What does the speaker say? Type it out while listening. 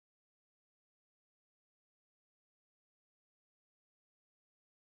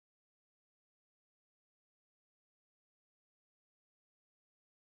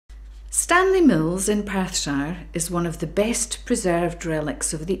Stanley Mills in Perthshire is one of the best preserved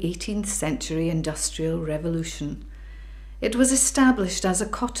relics of the 18th century Industrial Revolution. It was established as a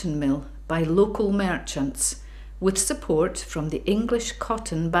cotton mill by local merchants with support from the English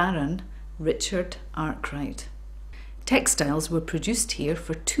cotton baron Richard Arkwright. Textiles were produced here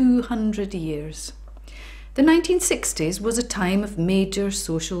for 200 years. The 1960s was a time of major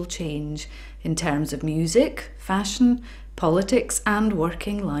social change in terms of music, fashion, politics and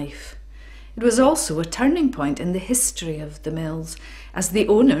working life. It was also a turning point in the history of the mills, as the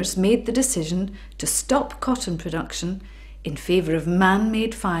owners made the decision to stop cotton production in favour of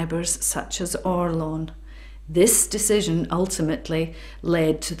man-made fibres such as orlon. This decision ultimately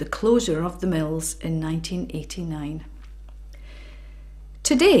led to the closure of the mills in 1989.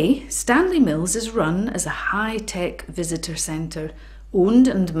 Today, Stanley Mills is run as a high-tech visitor centre, owned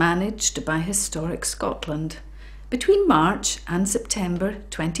and managed by Historic Scotland. Between March and September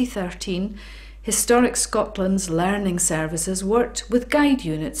 2013, Historic Scotland's learning services worked with guide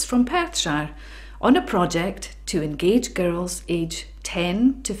units from Perthshire on a project to engage girls aged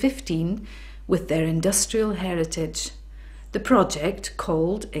 10 to 15 with their industrial heritage. The project,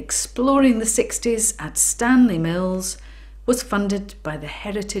 called Exploring the 60s at Stanley Mills, was funded by the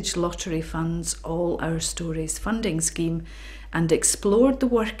Heritage Lottery Fund's All Our Stories funding scheme and explored the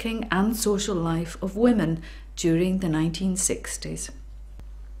working and social life of women during the 1960s.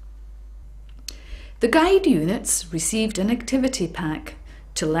 The guide units received an activity pack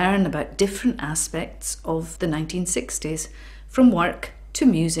to learn about different aspects of the 1960s, from work to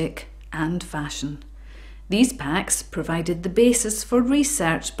music and fashion. These packs provided the basis for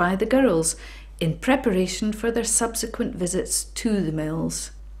research by the girls in preparation for their subsequent visits to the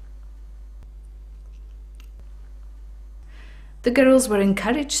mills. The girls were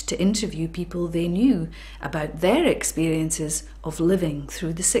encouraged to interview people they knew about their experiences of living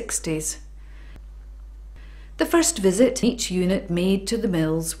through the 60s. The first visit each unit made to the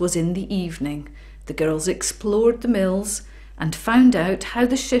mills was in the evening. The girls explored the mills and found out how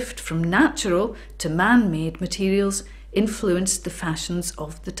the shift from natural to man-made materials influenced the fashions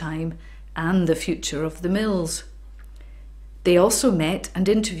of the time and the future of the mills. They also met and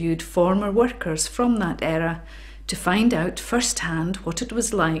interviewed former workers from that era to find out firsthand what it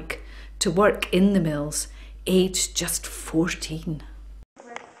was like to work in the mills, aged just 14.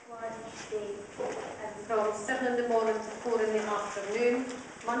 From 7 in the morning to 4 in the afternoon,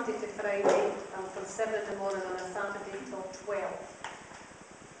 Monday to Friday, and from 7 in the morning on a Saturday till 12.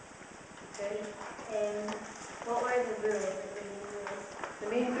 Okay? What were the rules? The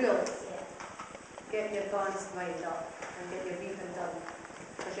main rules? Yeah. Get your bands lined up and get your weaving done.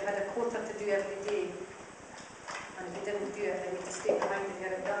 Because you had a quota to do every day. And if you didn't do it, then you had to stay behind and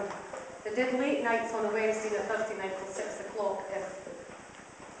get it done. They did late nights on a Wednesday and a Thursday night till 6 o'clock if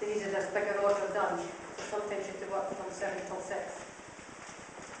they needed a bigger order done. So sometimes you had to work from 7 till 6.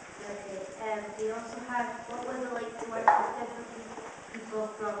 Okay. Do you also have, what was it like to work with different people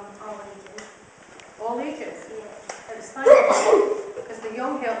from all ages? All ages? Yes. It was fine because the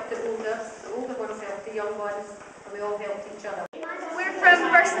young helped the older ones helped the young ones, and we all helped each other. We're from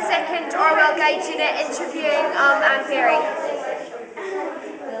 1st and 2nd Orwell Guide Unit interviewing Anne Perry.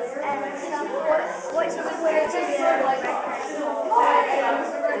 What did you wear to the record?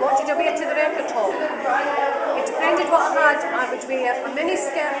 What did I wear to the record hall? It depended what I had. I would wear a mini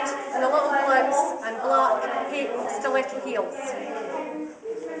skirt and a little blouse and black stiletto heels.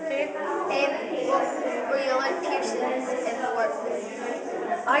 Okay? Were you allowed piercings in the workplace?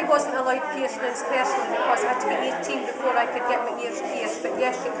 I wasn't allowed piercings personally because I had to be 18 before I could get my ears pierced, but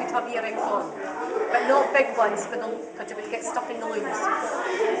yes, you could have earrings on. But not big ones because it would get stuck in the looms.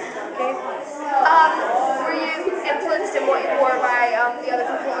 Okay? Were you influenced in what you wore by the other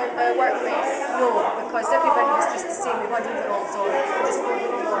people in the workplace? No, because everybody was just the same. We had overalls on. We just wore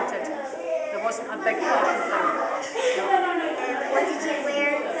what we wanted. There wasn't a big fashion thing. What did you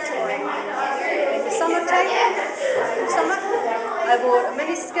wear to work? In the summer, I wore a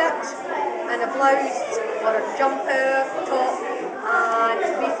mini skirt and a blouse or a jumper, top, and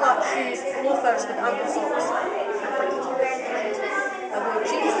 3-flat shoes, loafers with ankle socks. What did you wear in the winter? I wore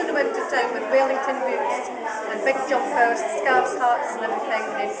jeans in the winter time with Wellington boots and big jumpers, scarves, hats and everything,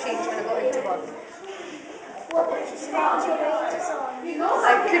 and then change when I got into work. What would you spend your wages on?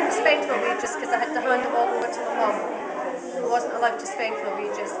 I couldn't spend my wages because I had to hand it all over to my mum. I wasn't allowed to spend my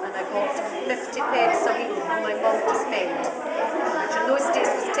wages, and I got 50 pence a week from my mum to spend, which in those days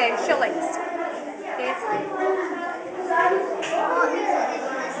was 10 shillings. Okay?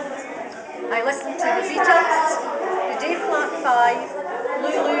 I listened to the Beatles, the Day Flat 5,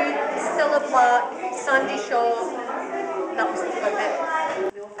 Lulu, Cilla Black, Sandy Shaw. That was about it.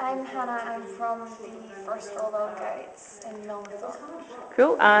 I'm I'm Hannah. I'm from the first All Out Guides in Milnerthorpe.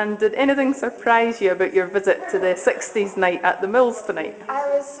 Cool. And did anything surprise you about your visit to the 60s night at the Mills tonight? I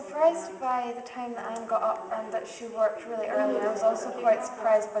was surprised by the time that Anne got up and that she worked really early. I was also quite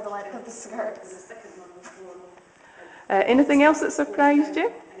surprised by the length of the skirts. Anything else that surprised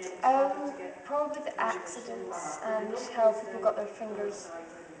you? Probably the accidents and how people got their fingers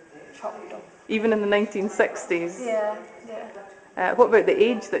chopped off. Even in the 1960s? Yeah. What about the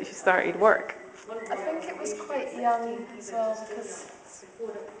age that she started work? I think it was quite young as well because it's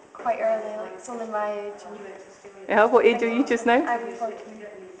quite early, like it's only my age. Yeah, what age are you just now? I'm 14.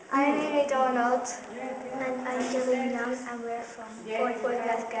 I'm Mary Donald. And I'm Gillian Young, and we're from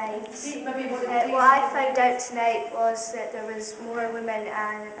HLF Guides. What I found out tonight was that there was more women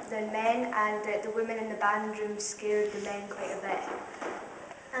than men, and that the women in the band room scared the men quite a bit.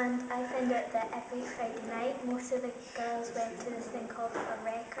 And I found out that every Friday night, most of the girls went to this thing called a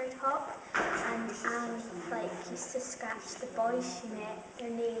record hop, and used to scratch the boys she met, their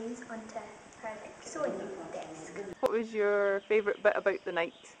names onto her sewing desk. What was your favourite bit about the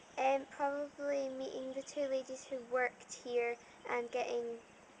night? Probably meeting the two ladies who worked here and getting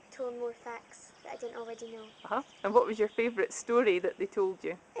told more facts that I didn't already know. And what was your favourite story that they told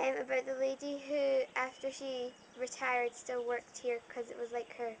you? About the lady who, after she retired, still worked here because it was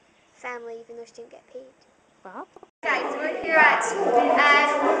like her family, even though she didn't get paid. Guys, we're here at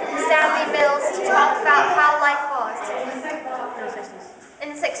Stanley Mills to talk about how life was in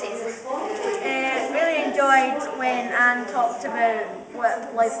the 60s. Really enjoyed when Anne talked about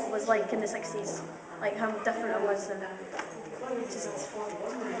what life was like in the 60s, like how different it was, and just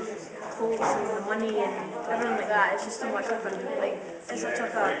clothes and the money and everything like that. It's just so much different. Like it's such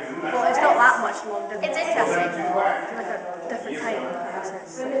like it's not that much long difference. It's interesting. It's like a different time. In a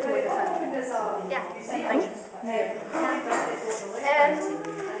sense. Totally different. Yeah. Thank you.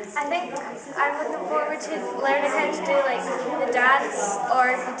 I think I'm looking forward to learning how to do like the dance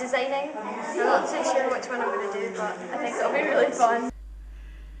or the designing. I'm not too sure which one I'm going to do, but I think it'll be really fun.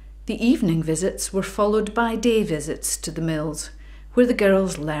 The evening visits were followed by day visits to the mills, where the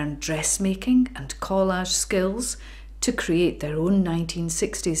girls learned dressmaking and collage skills to create their own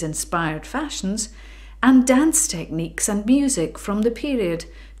 1960s inspired fashions, and dance techniques and music from the period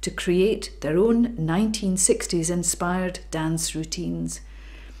to create their own 1960s inspired dance routines.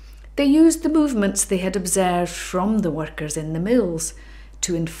 They used the movements they had observed from the workers in the mills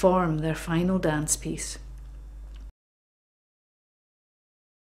to inform their final dance piece.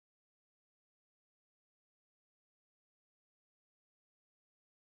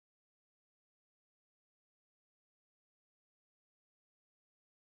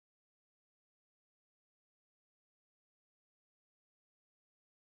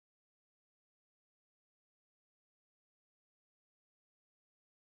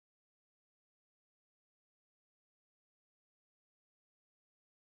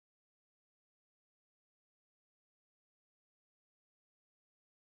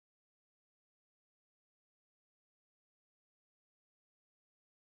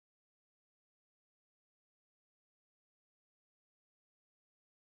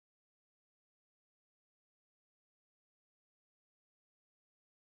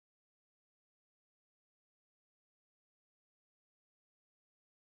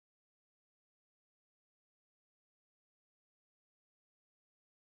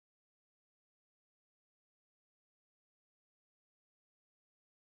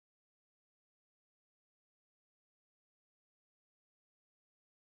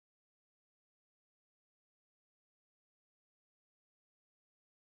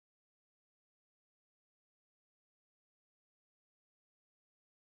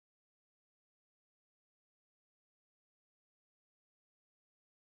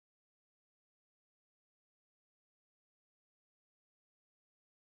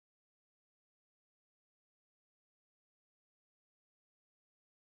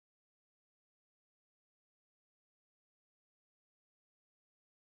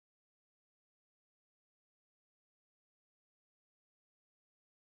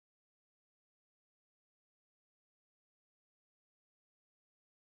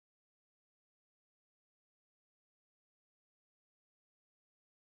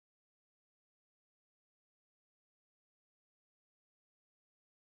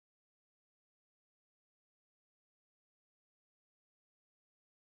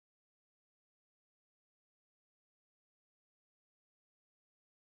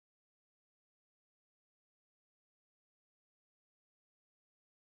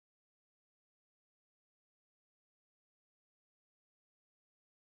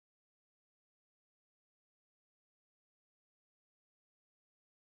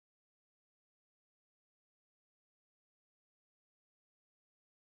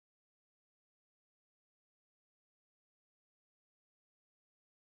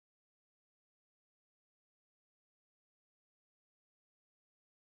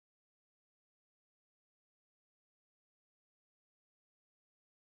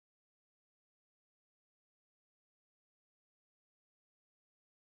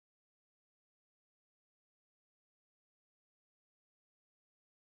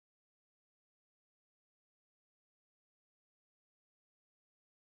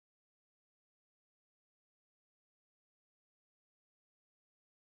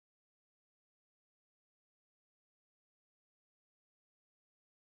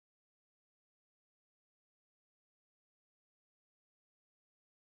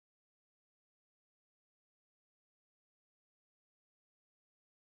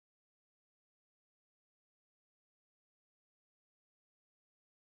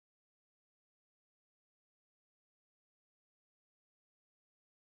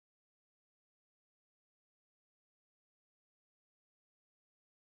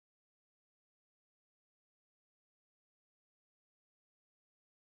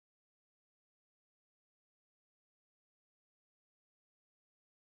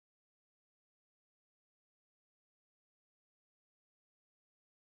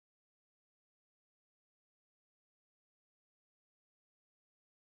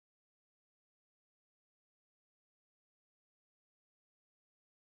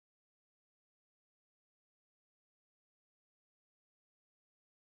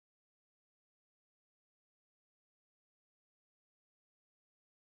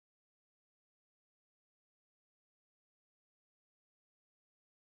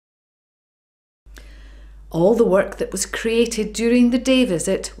 All the work that was created during the day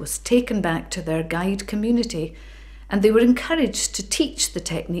visit was taken back to their guide community, and they were encouraged to teach the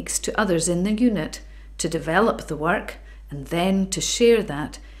techniques to others in the unit, to develop the work, and then to share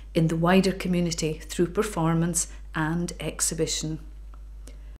that in the wider community through performance and exhibition.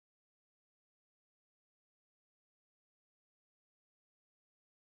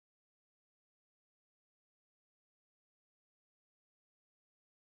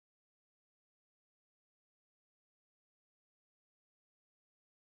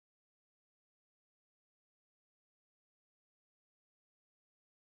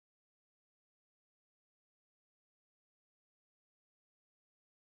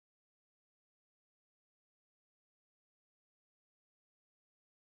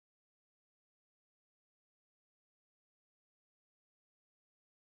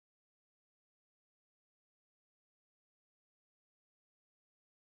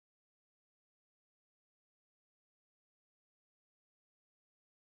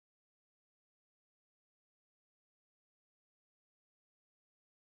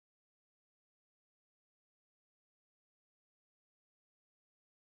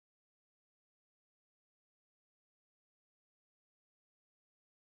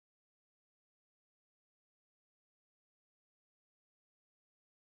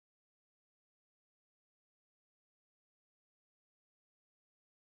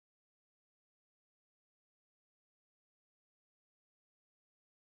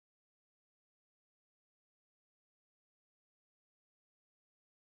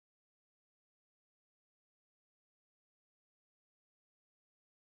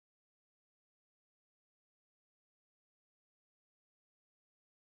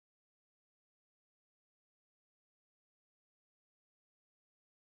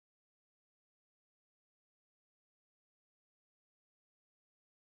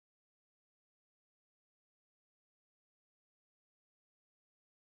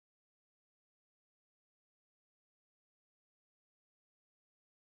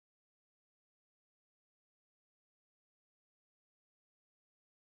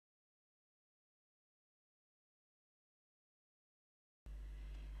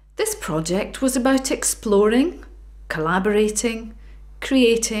 This project was about exploring, collaborating,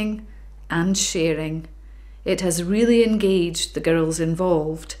 creating and sharing. It has really engaged the girls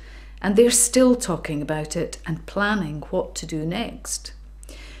involved, and they're still talking about it and planning what to do next.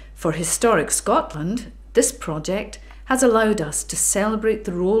 For Historic Scotland, this project has allowed us to celebrate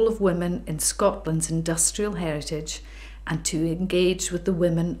the role of women in Scotland's industrial heritage and to engage with the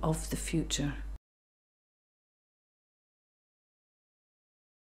women of the future.